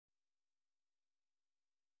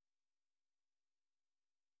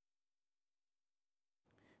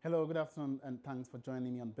Hello, good afternoon, and thanks for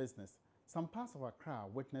joining me on Business. Some parts of Accra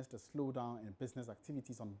witnessed a slowdown in business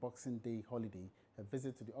activities on Boxing Day holiday. A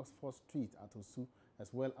visit to the Oxford Street at Osu, as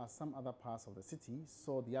well as some other parts of the city,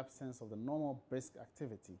 saw the absence of the normal brisk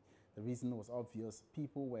activity. The reason was obvious: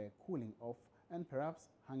 people were cooling off and perhaps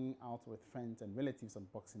hanging out with friends and relatives on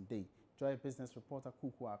Boxing Day. Joy Business reporter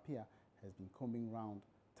Kuku Apia has been combing round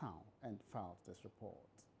town and filed this report.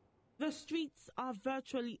 The streets are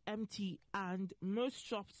virtually empty and most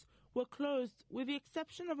shops were closed with the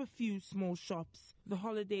exception of a few small shops. The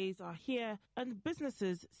holidays are here and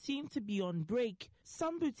businesses seem to be on break.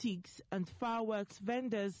 Some boutiques and fireworks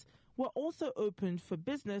vendors were also opened for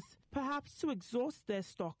business, perhaps to exhaust their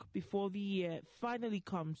stock before the year finally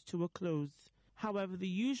comes to a close. However, the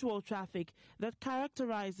usual traffic that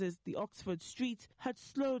characterizes the Oxford Street had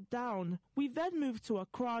slowed down. We then moved to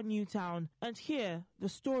Accra New Town, and here the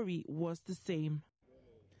story was the same.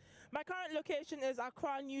 My current location is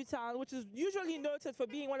Accra New Town, which is usually noted for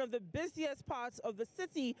being one of the busiest parts of the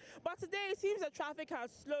city. But today it seems that traffic has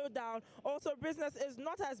slowed down. Also, business is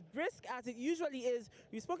not as brisk as it usually is.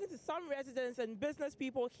 We've spoken to some residents and business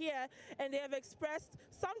people here, and they have expressed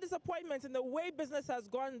some disappointment in the way business has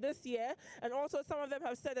gone this year. And also some of them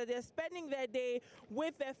have said that they're spending their day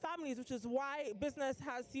with their families, which is why business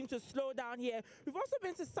has seemed to slow down here. We've also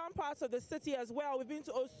been to some parts of the city as well. We've been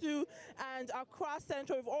to Osu and Accra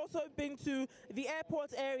Central. We've also been to the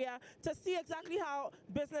airport area to see exactly how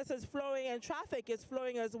business is flowing and traffic is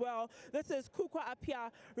flowing as well. This is Kuku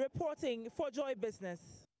Apia reporting for Joy Business.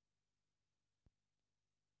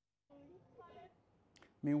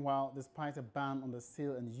 Meanwhile, despite a ban on the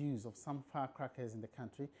sale and use of some firecrackers in the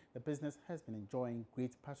country, the business has been enjoying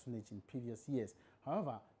great patronage in previous years.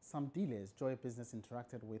 However, some dealers Joy Business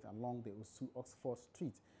interacted with along the Osu Oxford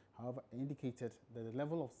Street, however, indicated that the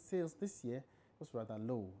level of sales this year was rather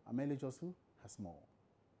low. Amelie Josu has more.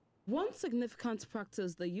 One significant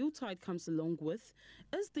practice the Yuletide comes along with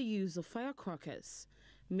is the use of firecrackers.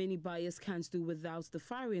 Many buyers can't do without the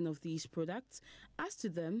firing of these products. As to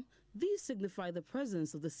them, these signify the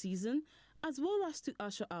presence of the season as well as to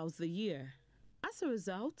usher out the year. As a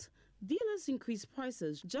result, dealers increase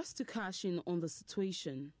prices just to cash in on the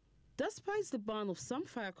situation. Despite the ban of some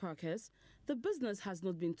firecrackers, the business has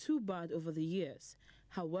not been too bad over the years.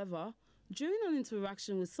 However, during an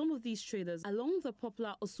interaction with some of these traders along the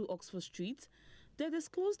popular Osu Oxford Street, they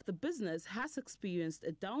disclosed the business has experienced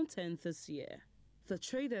a downturn this year. The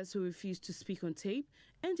traders who refused to speak on tape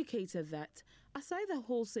indicated that, aside the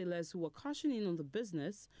wholesalers who were cashing in on the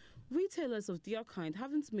business, retailers of their kind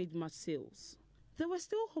haven't made much sales. They were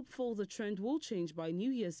still hopeful the trend will change by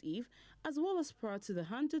New Year's Eve, as well as prior to the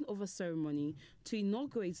handing over ceremony to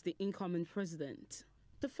inaugurate the incoming president.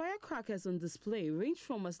 The firecrackers on display range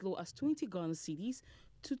from as low as 20 Ghana cedis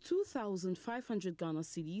to 2,500 Ghana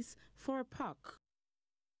cedis for a pack.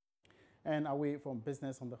 And away from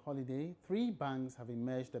business on the holiday, 3 banks have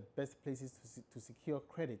emerged the best places to secure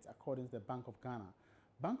credit according to the Bank of Ghana.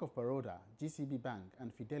 Bank of Baroda, GCB Bank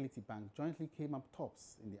and Fidelity Bank jointly came up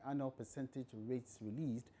tops in the annual percentage rates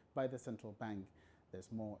released by the central bank.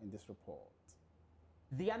 There's more in this report.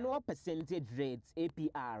 The annual percentage rate,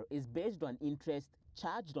 APR, is based on interest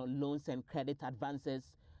charged on loans and credit advances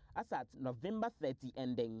as at November 30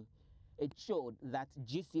 ending. It showed that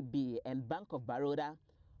GCB and Bank of Baroda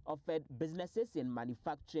offered businesses in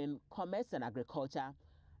manufacturing, commerce and agriculture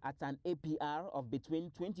at an APR of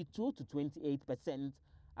between 22 to 28%,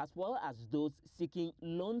 as well as those seeking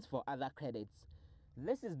loans for other credits.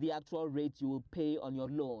 This is the actual rate you will pay on your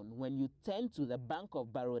loan when you turn to the Bank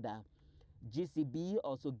of Baroda. GCB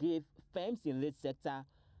also gave firms in this sector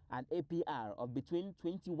an APR of between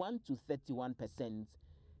 21 to 31%.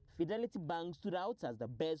 Fidelity Bank stood out as the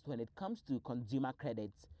best when it comes to consumer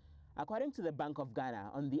credit. According to the Bank of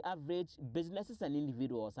Ghana, on the average, businesses and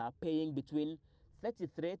individuals are paying between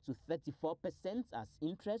 33 to 34% as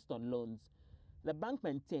interest on loans. The bank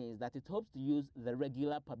maintains that it hopes to use the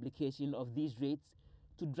regular publication of these rates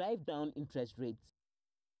to drive down interest rates.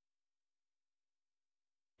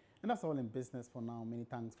 And that's all in business for now. Many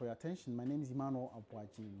thanks for your attention. My name is Emmanuel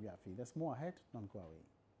Abwaji Riafi. There's more ahead. Don't go away.